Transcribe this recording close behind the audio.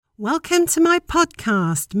Welcome to my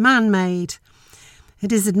podcast, Man-Made.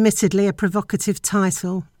 It is admittedly a provocative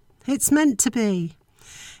title. It's meant to be.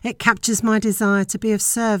 It captures my desire to be of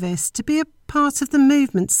service, to be a part of the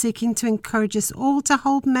movement seeking to encourage us all to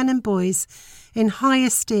hold men and boys in high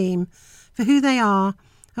esteem for who they are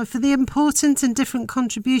and for the important and different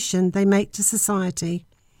contribution they make to society.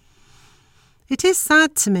 It is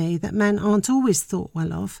sad to me that men aren't always thought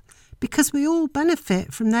well of because we all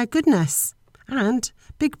benefit from their goodness. And,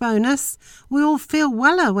 big bonus, we all feel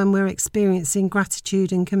weller when we're experiencing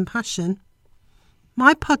gratitude and compassion.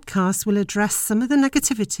 My podcast will address some of the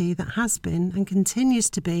negativity that has been and continues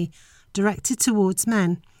to be directed towards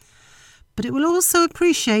men. But it will also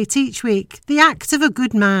appreciate each week the act of a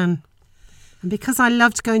good man. And because I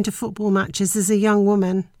loved going to football matches as a young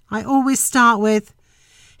woman, I always start with,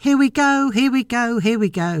 here we go, here we go, here we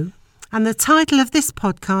go. And the title of this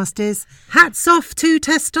podcast is Hats Off to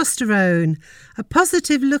Testosterone, a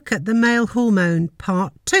positive look at the male hormone,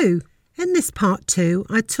 Part 2. In this Part 2,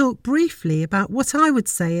 I talk briefly about what I would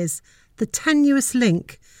say is the tenuous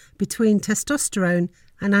link between testosterone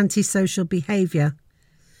and antisocial behaviour.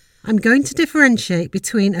 I'm going to differentiate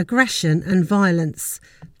between aggression and violence,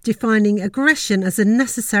 defining aggression as a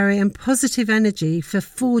necessary and positive energy for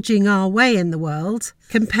forging our way in the world,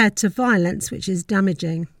 compared to violence, which is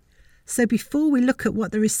damaging. So before we look at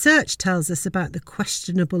what the research tells us about the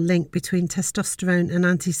questionable link between testosterone and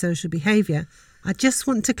antisocial behaviour, I just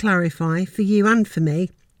want to clarify for you and for me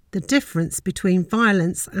the difference between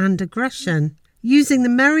violence and aggression. Using the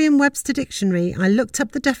Merriam-Webster dictionary, I looked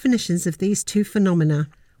up the definitions of these two phenomena.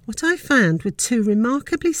 What I found were two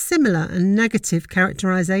remarkably similar and negative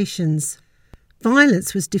characterisations.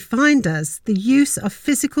 Violence was defined as the use of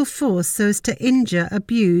physical force so as to injure,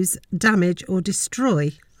 abuse, damage or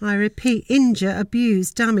destroy. I repeat, injure, abuse,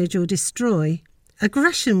 damage or destroy.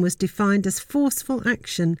 Aggression was defined as forceful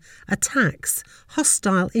action, attacks,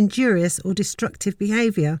 hostile, injurious or destructive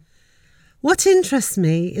behaviour. What interests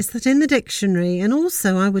me is that in the dictionary, and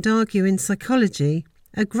also I would argue in psychology,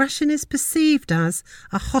 aggression is perceived as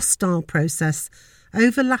a hostile process,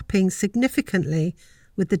 overlapping significantly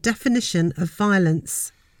with the definition of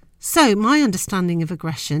violence. So my understanding of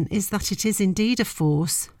aggression is that it is indeed a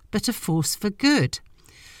force, but a force for good.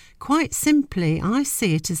 Quite simply, I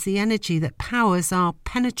see it as the energy that powers our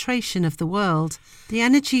penetration of the world, the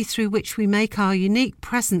energy through which we make our unique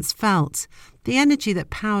presence felt, the energy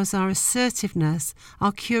that powers our assertiveness,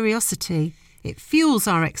 our curiosity. It fuels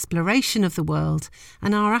our exploration of the world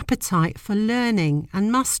and our appetite for learning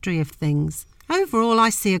and mastery of things. Overall,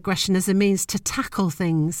 I see aggression as a means to tackle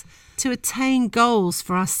things, to attain goals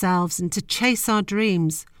for ourselves and to chase our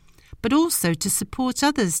dreams, but also to support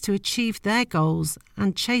others to achieve their goals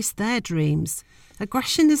and chase their dreams.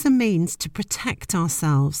 Aggression is a means to protect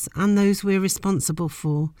ourselves and those we're responsible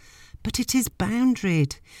for, but it is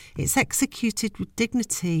boundaried. It's executed with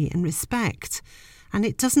dignity and respect, and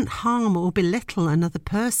it doesn't harm or belittle another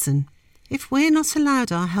person. If we're not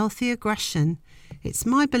allowed our healthy aggression, it's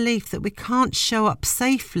my belief that we can't show up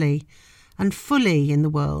safely and fully in the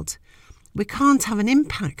world. We can't have an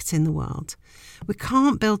impact in the world. We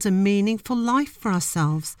can't build a meaningful life for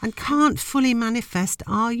ourselves and can't fully manifest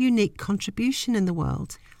our unique contribution in the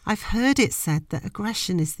world. I've heard it said that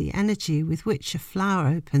aggression is the energy with which a flower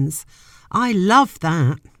opens. I love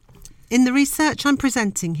that. In the research I'm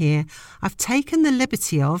presenting here, I've taken the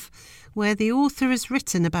liberty of, where the author has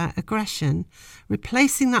written about aggression,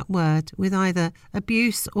 replacing that word with either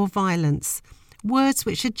abuse or violence, words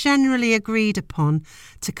which are generally agreed upon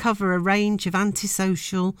to cover a range of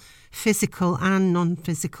antisocial, physical and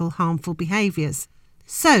non-physical harmful behaviours.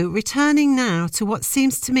 So, returning now to what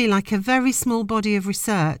seems to me like a very small body of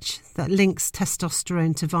research that links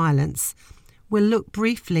testosterone to violence, we'll look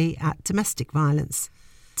briefly at domestic violence.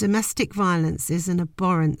 Domestic violence is an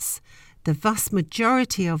abhorrence. The vast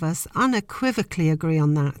majority of us unequivocally agree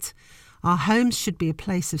on that. Our homes should be a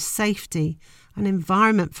place of safety, an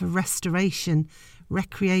environment for restoration,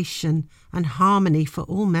 recreation and harmony for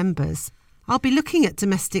all members. I'll be looking at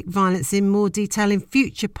domestic violence in more detail in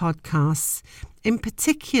future podcasts, in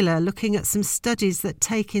particular looking at some studies that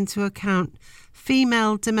take into account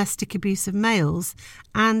female domestic abuse of males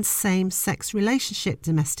and same-sex relationship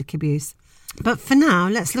domestic abuse. But for now,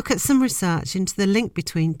 let's look at some research into the link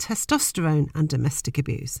between testosterone and domestic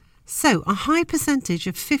abuse. So, a high percentage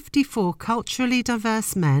of 54 culturally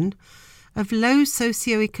diverse men of low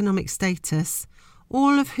socioeconomic status,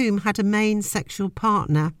 all of whom had a main sexual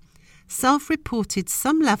partner, self-reported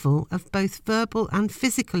some level of both verbal and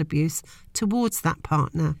physical abuse towards that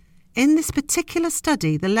partner. In this particular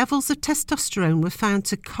study, the levels of testosterone were found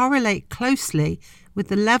to correlate closely with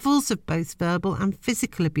the levels of both verbal and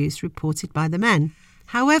physical abuse reported by the men.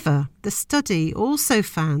 However, the study also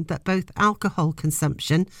found that both alcohol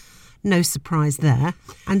consumption, no surprise there,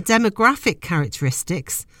 and demographic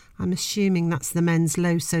characteristics, I'm assuming that's the men's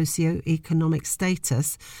low socio-economic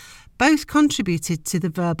status, both contributed to the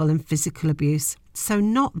verbal and physical abuse, so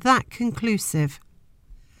not that conclusive.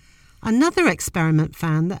 Another experiment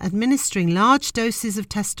found that administering large doses of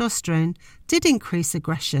testosterone did increase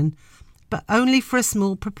aggression, but only for a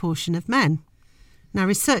small proportion of men. Now,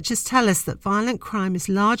 researchers tell us that violent crime is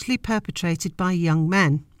largely perpetrated by young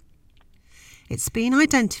men. It's been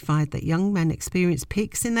identified that young men experience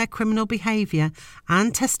peaks in their criminal behaviour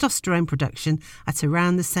and testosterone production at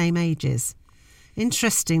around the same ages.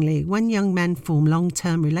 Interestingly, when young men form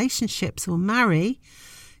long-term relationships or marry,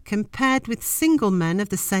 compared with single men of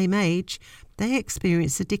the same age, they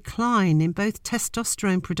experience a decline in both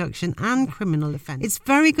testosterone production and criminal offence. It's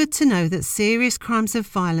very good to know that serious crimes of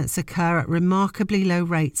violence occur at remarkably low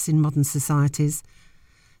rates in modern societies.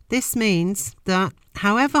 This means that,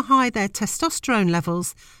 however high their testosterone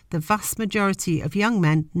levels, the vast majority of young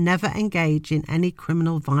men never engage in any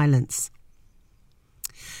criminal violence.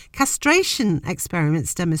 Castration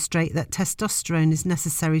experiments demonstrate that testosterone is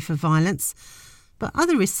necessary for violence, but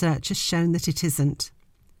other research has shown that it isn't.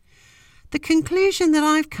 The conclusion that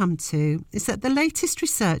I've come to is that the latest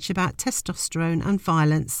research about testosterone and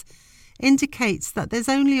violence indicates that there's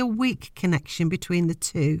only a weak connection between the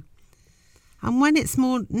two. And when it's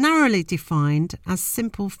more narrowly defined as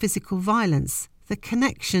simple physical violence, the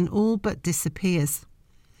connection all but disappears.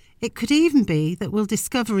 It could even be that we'll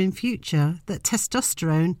discover in future that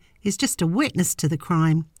testosterone is just a witness to the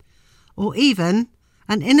crime, or even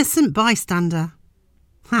an innocent bystander.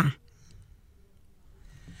 Ha!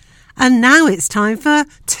 And now it's time for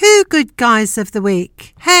Two Good Guys of the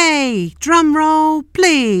Week. Hey, drum roll,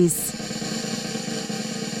 please.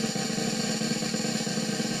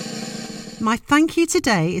 My thank you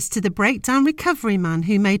today is to the Breakdown Recovery Man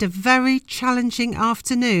who made a very challenging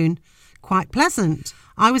afternoon quite pleasant.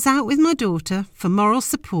 I was out with my daughter for moral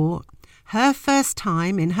support, her first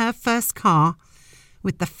time in her first car,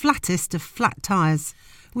 with the flattest of flat tyres.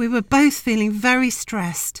 We were both feeling very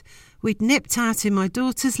stressed. We'd nipped out in my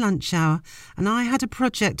daughter's lunch hour and I had a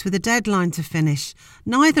project with a deadline to finish.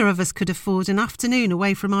 Neither of us could afford an afternoon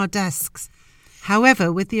away from our desks.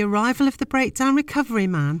 However, with the arrival of the Breakdown Recovery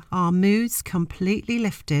Man, our moods completely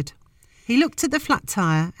lifted. He looked at the flat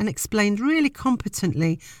tyre and explained really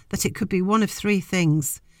competently that it could be one of three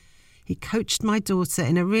things. He coached my daughter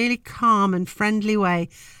in a really calm and friendly way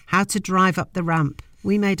how to drive up the ramp.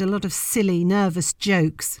 We made a lot of silly, nervous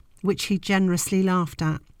jokes, which he generously laughed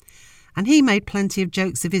at. And he made plenty of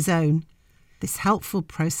jokes of his own. This helpful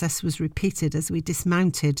process was repeated as we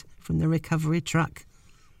dismounted from the recovery truck.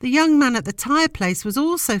 The young man at the tyre place was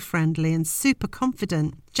also friendly and super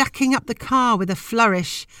confident, jacking up the car with a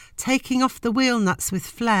flourish, taking off the wheel nuts with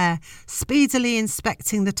flair, speedily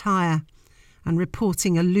inspecting the tyre, and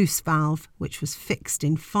reporting a loose valve, which was fixed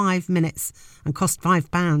in 5 minutes and cost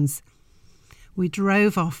 £5. We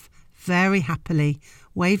drove off very happily,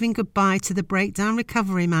 waving goodbye to the Breakdown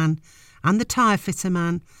Recovery Man and the tyre fitter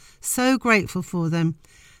man, so grateful for them,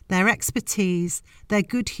 their expertise, their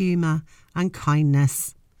good humour and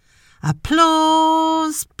kindness.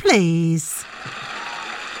 Applause, please.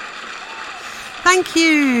 Thank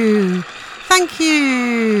you. Thank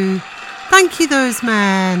you. Thank you, those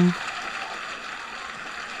men.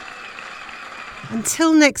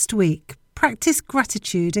 Until next week, practice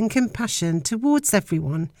gratitude and compassion towards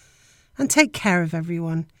everyone and take care of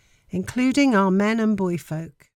everyone, including our men and boy folk.